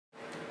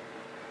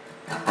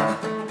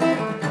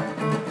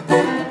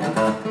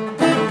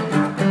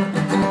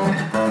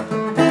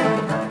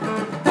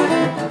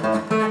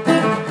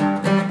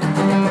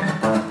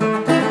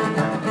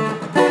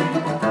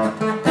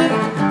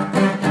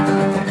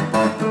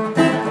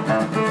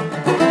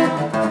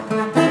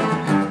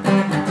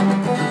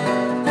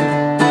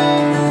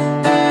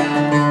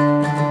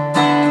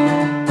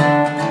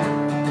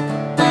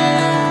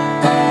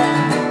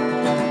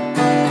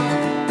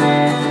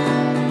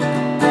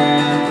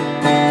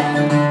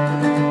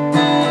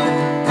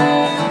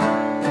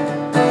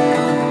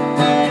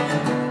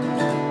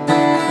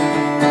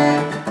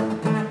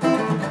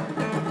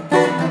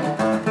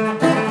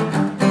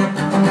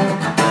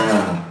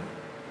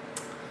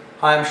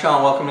I'm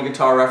Shawn. Welcome to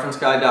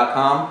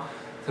GuitarReferenceGuide.com.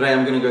 Today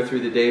I'm going to go through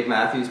the Dave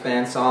Matthews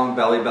Band song,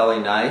 Belly Belly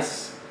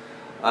Nice.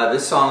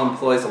 This song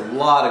employs a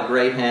lot of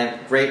great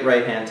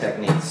right hand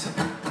techniques.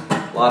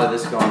 A lot of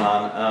this going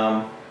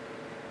on.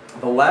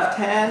 The left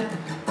hand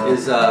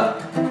is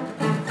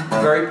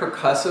very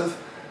percussive,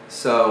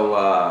 so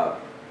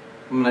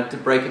I'm going to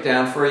break it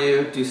down for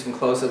you, do some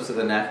close-ups of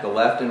the neck, the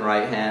left and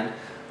right hand.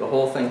 The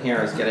whole thing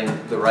here is getting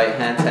the right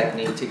hand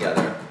technique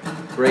together.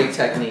 Great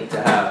technique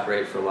to have,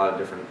 great for a lot of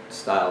different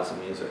styles of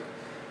music.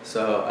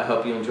 So I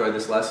hope you enjoyed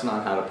this lesson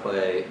on how to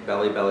play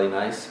Belly Belly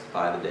Nice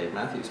by the Dave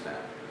Matthews Band.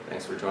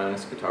 Thanks for joining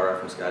us at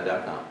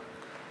GuitarReferenceGuide.com.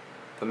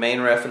 The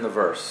main riff and the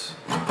verse.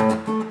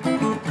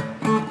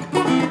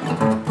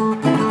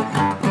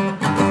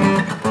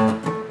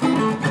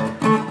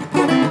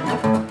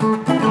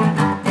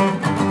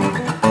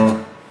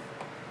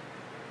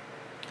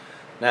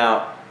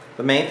 Now,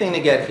 the main thing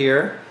to get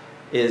here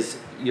is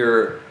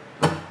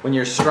when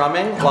you're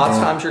strumming, lots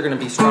of times you're going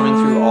to be strumming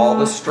through all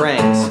the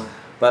strings,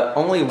 but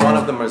only one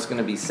of them is going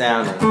to be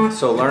sounding.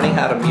 So learning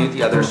how to mute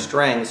the other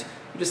strings,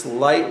 you just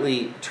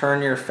lightly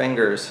turn your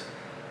fingers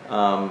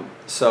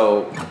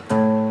so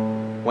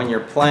when you're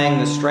playing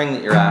the string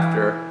that you're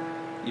after,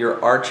 you're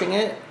arching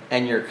it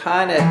and you're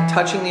kind of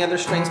touching the other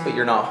strings, but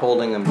you're not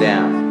holding them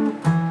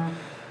down.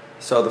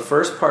 So the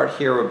first part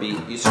here would be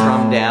you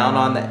strum down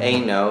on the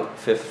A note,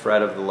 5th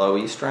fret of the low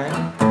E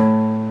string.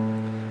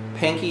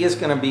 Pinky is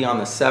going to be on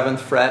the 7th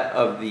fret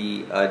of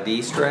the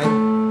D string.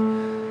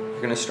 You're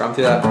going to strum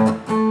through that,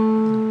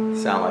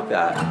 sound like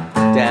that.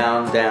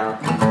 Down,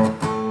 down,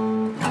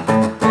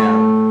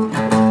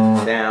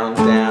 down, down,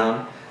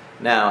 down.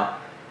 Now,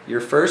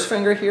 your first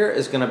finger here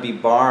is going to be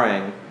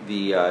barring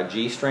the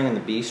G string and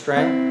the B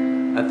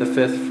string at the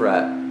 5th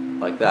fret,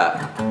 like that.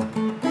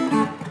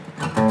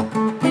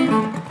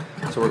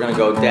 So we're going to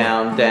go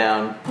down,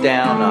 down,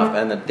 down, up,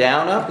 and the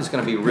down up is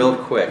going to be real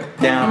quick.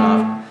 Down,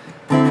 up.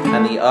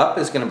 And the up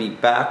is going to be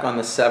back on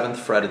the 7th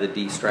fret of the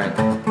D string.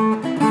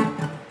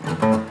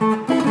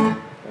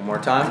 One more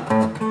time.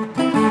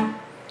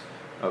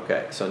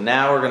 Okay, so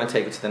now we're going to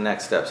take it to the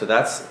next step. So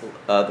that's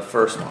the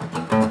first one.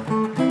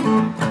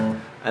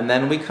 And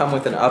then we come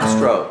with an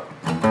upstroke.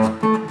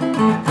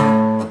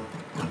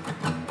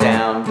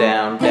 Down,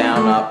 down,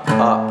 down, up,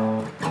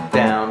 up.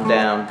 Down,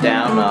 down,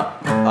 down,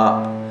 up,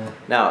 up.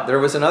 Now, there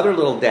was another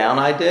little down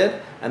I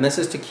did, and this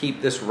is to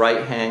keep this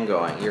right hand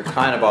going. You're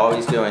kind of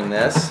always doing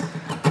this,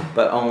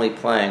 but only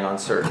playing on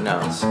certain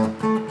notes.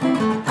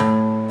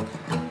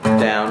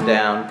 Down,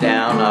 down,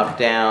 down, up,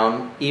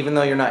 down. Even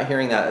though you're not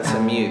hearing that, it's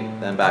a mute.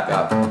 Then back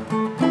up.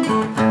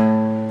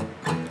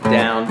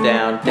 Down,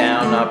 down,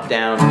 down, up,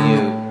 down,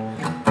 mute.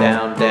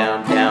 Down,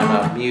 down, down,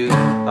 up, mute,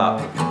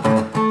 up.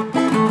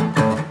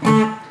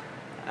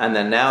 And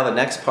then now the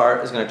next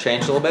part is going to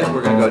change a little bit.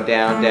 We're going to go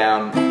down,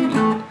 down,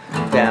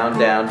 down,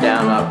 down,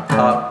 down, up,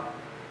 up.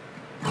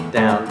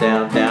 Down,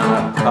 down, down,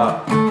 up,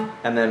 up.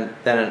 And then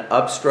an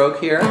upstroke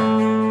here,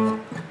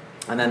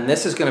 and then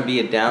this is going to be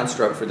a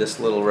downstroke for this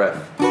little riff.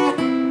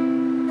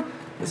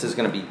 This is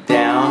going to be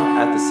down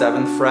at the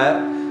 7th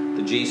fret,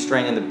 the G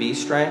string and the B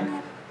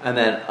string, and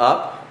then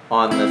up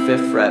on the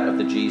 5th fret of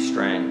the G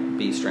string,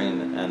 B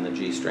string, and the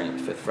G string at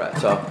the 5th fret.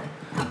 So,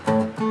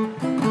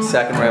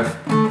 second riff,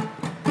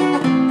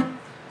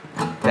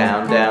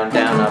 down, down,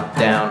 down, up,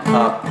 down,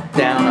 up,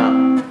 down,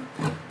 up,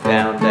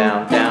 down,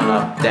 down, down,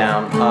 up,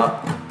 down,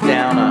 up,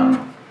 down,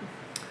 up.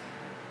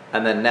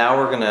 And then now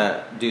we're going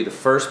to do the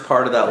first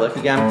part of that lick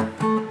again.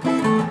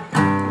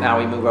 Now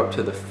we move up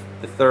to the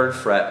 3rd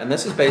fret, and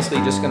this is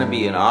basically just going to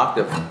be an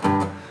octave.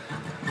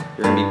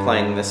 You're going to be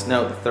playing this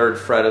note, the 3rd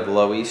fret of the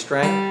low E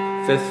string,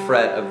 5th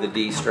fret of the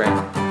D string.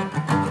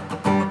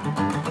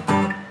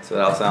 So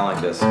that'll sound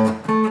like this.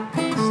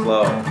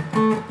 Slow.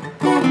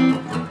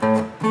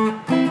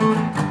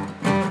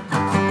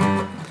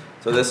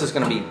 So this is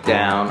going to be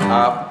down,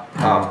 up,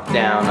 up,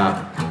 down,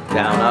 up,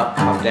 down, up,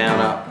 up, down,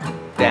 up.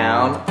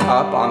 Down,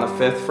 up on the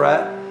 5th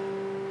fret,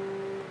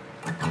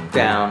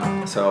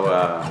 down, so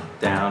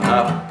down,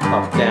 up,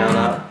 down,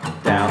 up,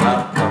 down,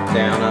 up,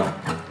 down,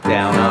 up,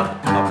 down,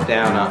 up,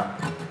 down,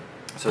 up.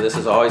 So this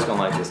is always going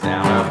like this,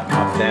 down,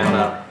 up, down,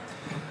 up.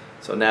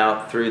 So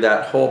now through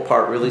that whole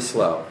part really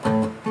slow.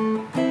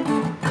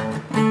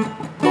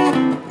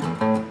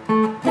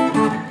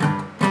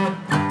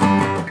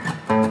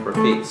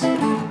 Repeats.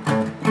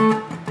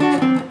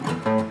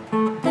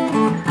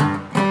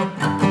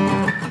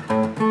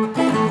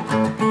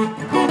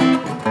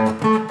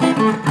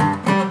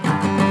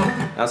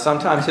 Now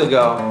sometimes he'll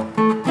go,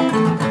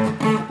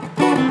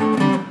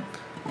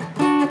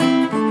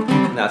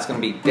 and that's going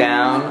to be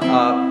down,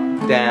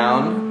 up,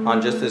 down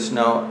on just this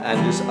note,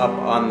 and just up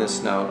on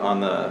this note on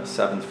the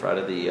 7th fret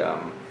of the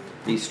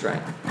D string.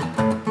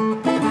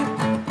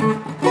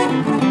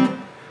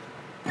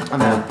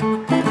 And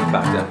then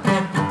back down.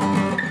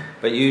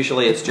 But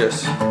usually it's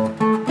just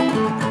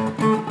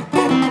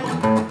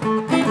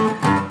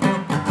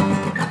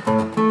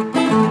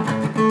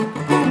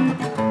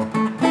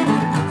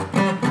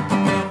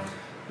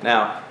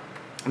now,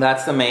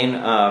 that's the main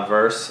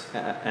verse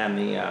and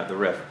the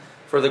riff.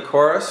 For the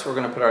chorus, we're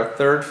going to put our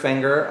third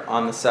finger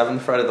on the 7th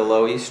fret of the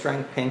low E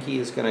string. Pinky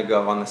is going to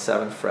go on the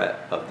 7th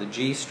fret of the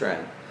G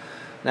string.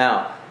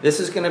 Now, this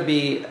is going to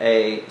be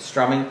a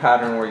strumming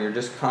pattern where you're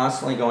just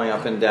constantly going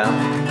up and down.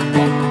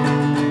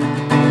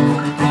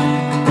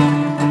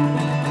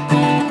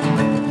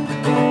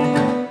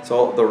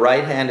 So the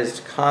right hand is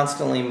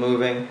constantly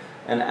moving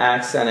and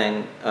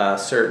accenting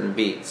certain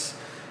beats.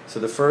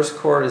 So the first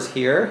chord is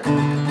here.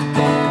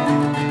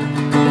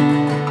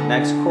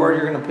 Next chord,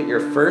 you're going to put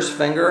your first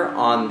finger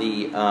on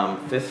the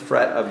 5th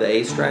fret of the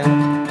A string.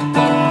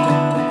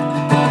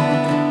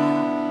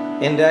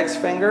 Index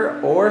finger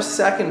or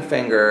second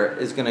finger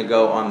is going to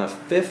go on the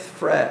 5th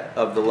fret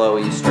of the low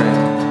E string.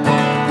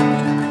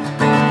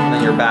 And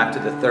then you're back to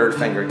the 3rd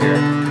finger here.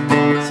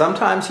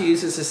 Sometimes he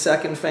uses his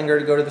second finger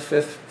to go to the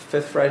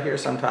 5th fret here,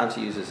 sometimes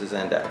he uses his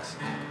index.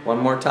 One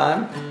more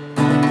time.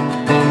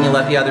 And you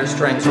let the other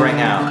strings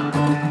ring out.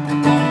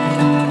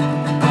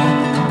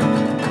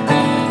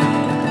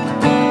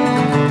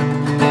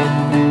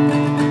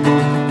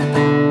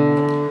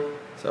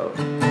 So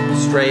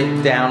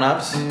straight down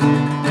ups.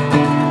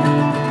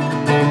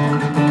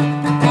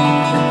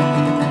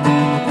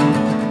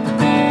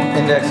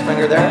 Index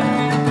finger there.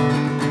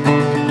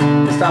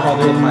 This time I'll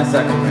do it with my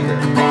second finger.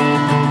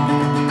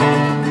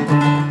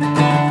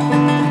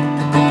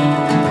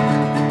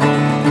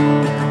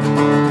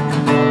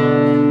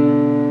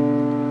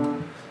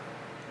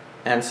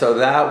 And so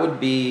that would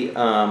be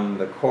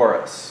the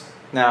chorus.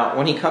 Now,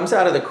 when he comes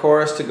out of the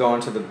chorus to go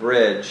into the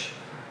bridge,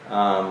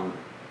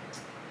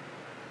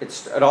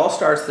 it all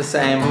starts the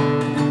same.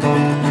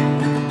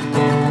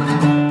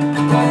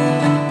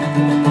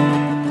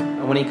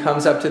 And when he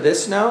comes up to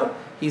this note,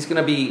 he's going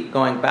to be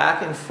going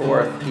back and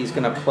forth. He's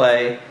going to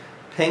play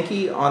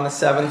pinky on the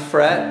 7th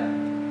fret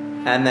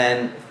and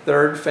then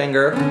 3rd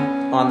finger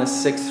on the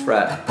 6th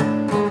fret.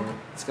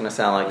 It's going to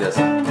sound like this.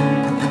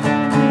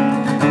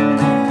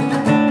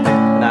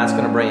 And that's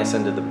going to bring us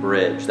into the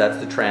bridge. That's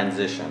the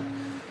transition.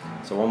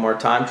 So one more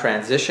time,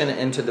 transition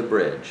into the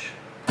bridge.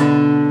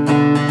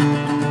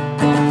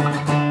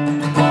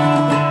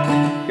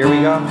 Here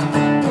we go.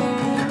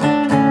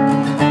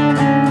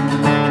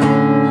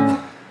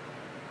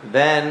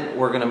 Then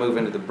we're going to move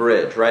into the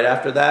bridge. Right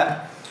after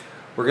that,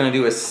 we're going to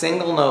do a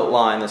single note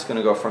line that's going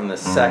to go from the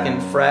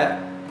 2nd fret,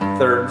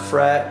 3rd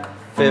fret,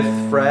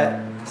 5th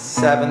fret,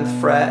 7th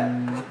fret,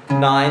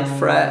 9th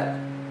fret,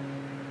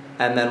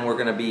 and then we're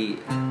going to be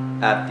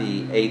at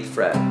the 8th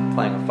fret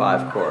playing a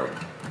 5 chord.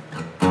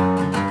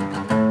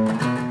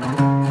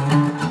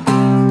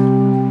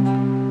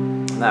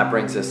 And that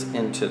brings us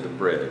into the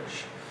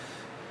bridge.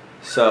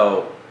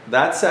 So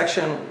that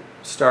section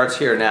starts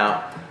here.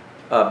 Now,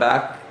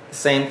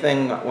 same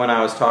thing when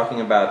I was talking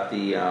about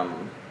the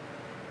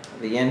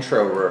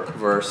intro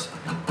verse.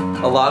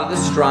 A lot of the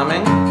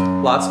strumming,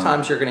 lots of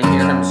times you're going to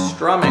hear him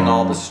strumming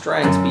all the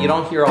strings, but you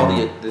don't hear all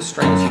the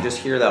strings, you just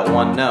hear that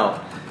one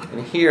note.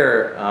 And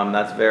here,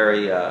 that's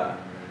very,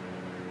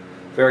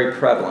 very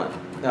prevalent.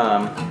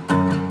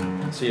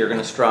 So you're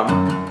going to strum.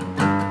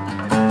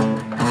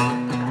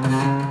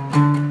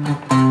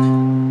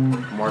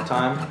 One more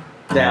time.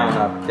 Down,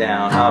 up,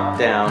 down, up,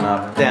 down,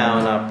 up,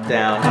 down, up,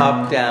 down,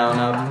 up, down,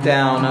 up,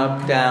 down,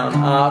 up,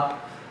 down,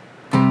 up.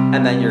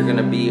 And then you're going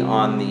to be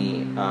on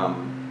the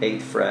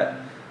 8th fret,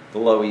 the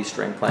low E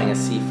string, playing a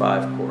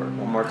C5 chord.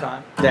 One more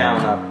time.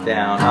 Down, up,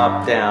 down,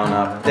 up, down,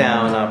 up,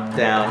 down, up,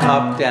 down,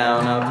 up,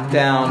 down, up,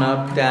 down,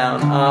 up,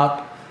 down,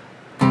 up.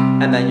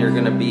 And then you're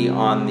going to be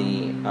on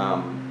the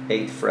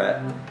 8th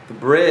fret. The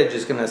bridge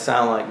is going to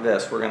sound like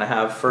this. We're going to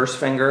have first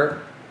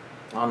finger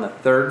on the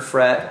 3rd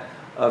fret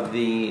of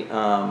the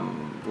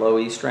low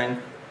E string,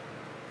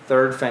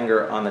 3rd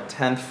finger on the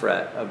 10th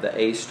fret of the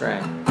A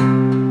string.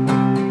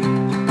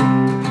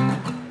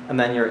 And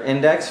then your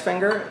index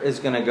finger is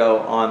going to go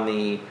on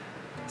the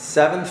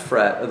 7th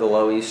fret of the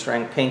low E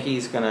string. Pinky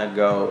is going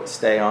to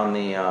stay on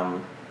the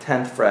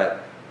 10th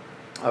fret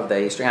of the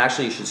A string.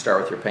 Actually, you should start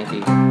with your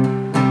pinky.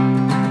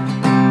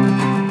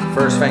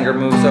 First finger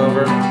moves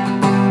over.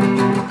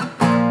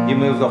 You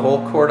move the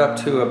whole chord up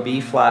to a B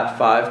flat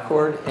 5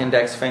 chord.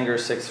 Index finger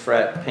 6th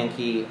fret,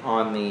 pinky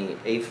on the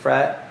 8th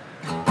fret.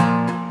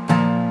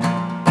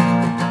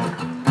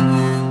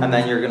 And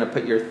then you're going to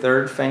put your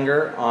 3rd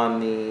finger on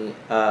the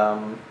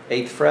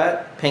 8th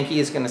fret. Pinky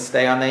is going to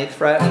stay on the 8th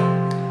fret.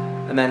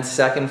 And then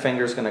 2nd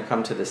finger is going to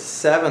come to the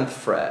 7th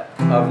fret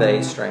of the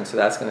A string. So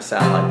that's going to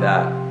sound like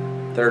that.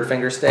 3rd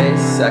finger stays,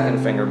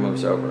 2nd finger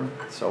moves over.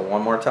 So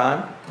one more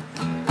time.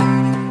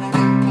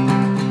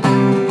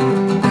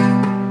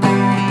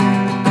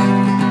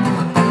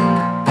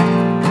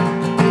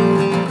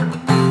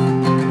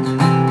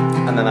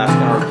 And then that's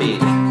going to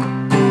repeat.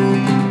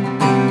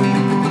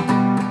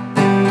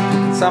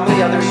 Some of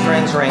the other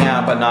strings ring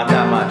out, but not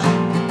that much.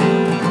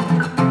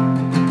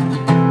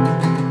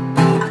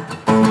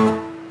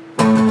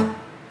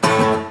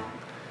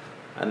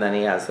 And then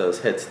he has those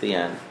hits at the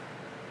end.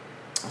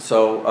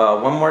 So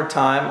one more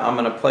time, I'm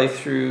going to play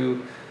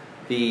through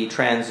the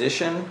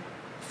transition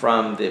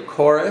from the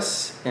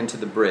chorus into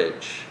the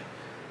bridge.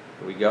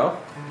 Here we go.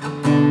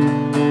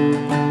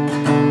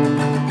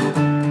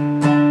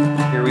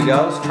 we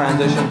go. It's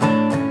transition.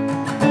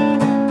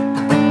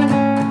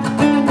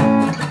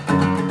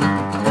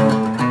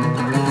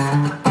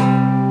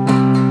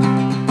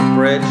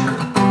 Bridge.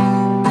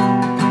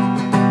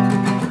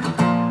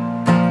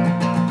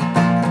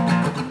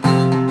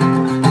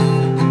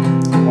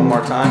 One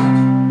more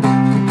time.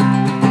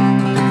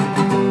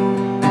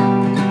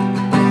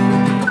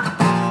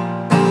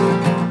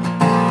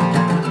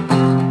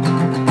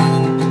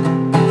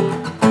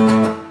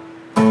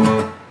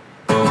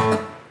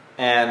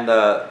 And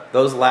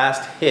those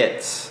last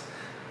hits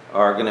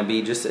are going to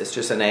be it's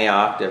just an A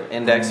octave.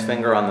 Index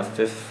finger on the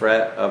 5th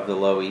fret of the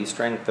low E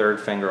string,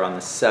 3rd finger on the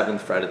 7th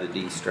fret of the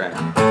D string.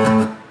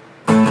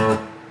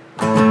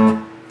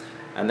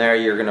 And there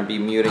you're going to be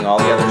muting all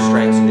the other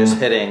strings and just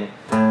hitting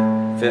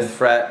 5th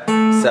fret,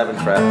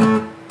 7th fret.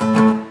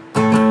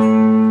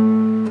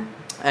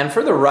 And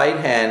for the right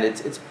hand,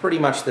 it's pretty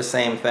much the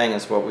same thing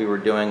as what we were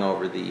doing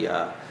over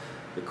the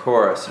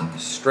chorus.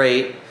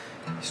 Straight.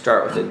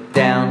 Start with a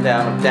down,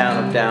 down, up, down,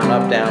 up, down,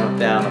 up, down, up,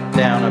 down, up,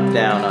 down, up,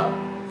 down,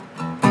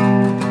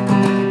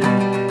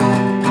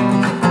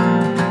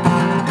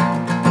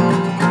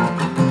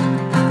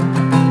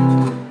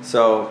 up.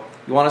 So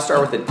you want to start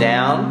with a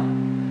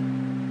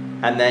down,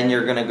 and then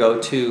you're going to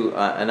go to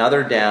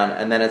another down,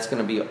 and then it's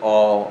going to be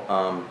all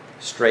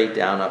straight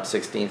down, up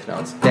 16th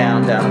notes.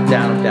 Down, down, up,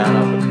 down, up, down,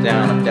 up,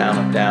 down, up, down,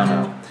 up, down,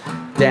 up.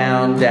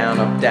 Down, down,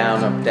 up,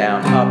 down, up,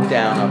 down, up,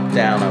 down, up,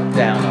 down, up,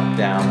 down, up,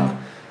 down, up.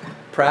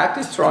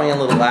 Practice throwing in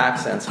little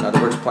accents, in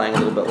other words, playing a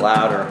little bit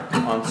louder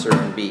on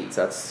certain beats.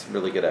 That's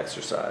really good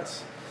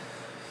exercise.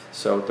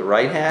 So with the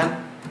right hand,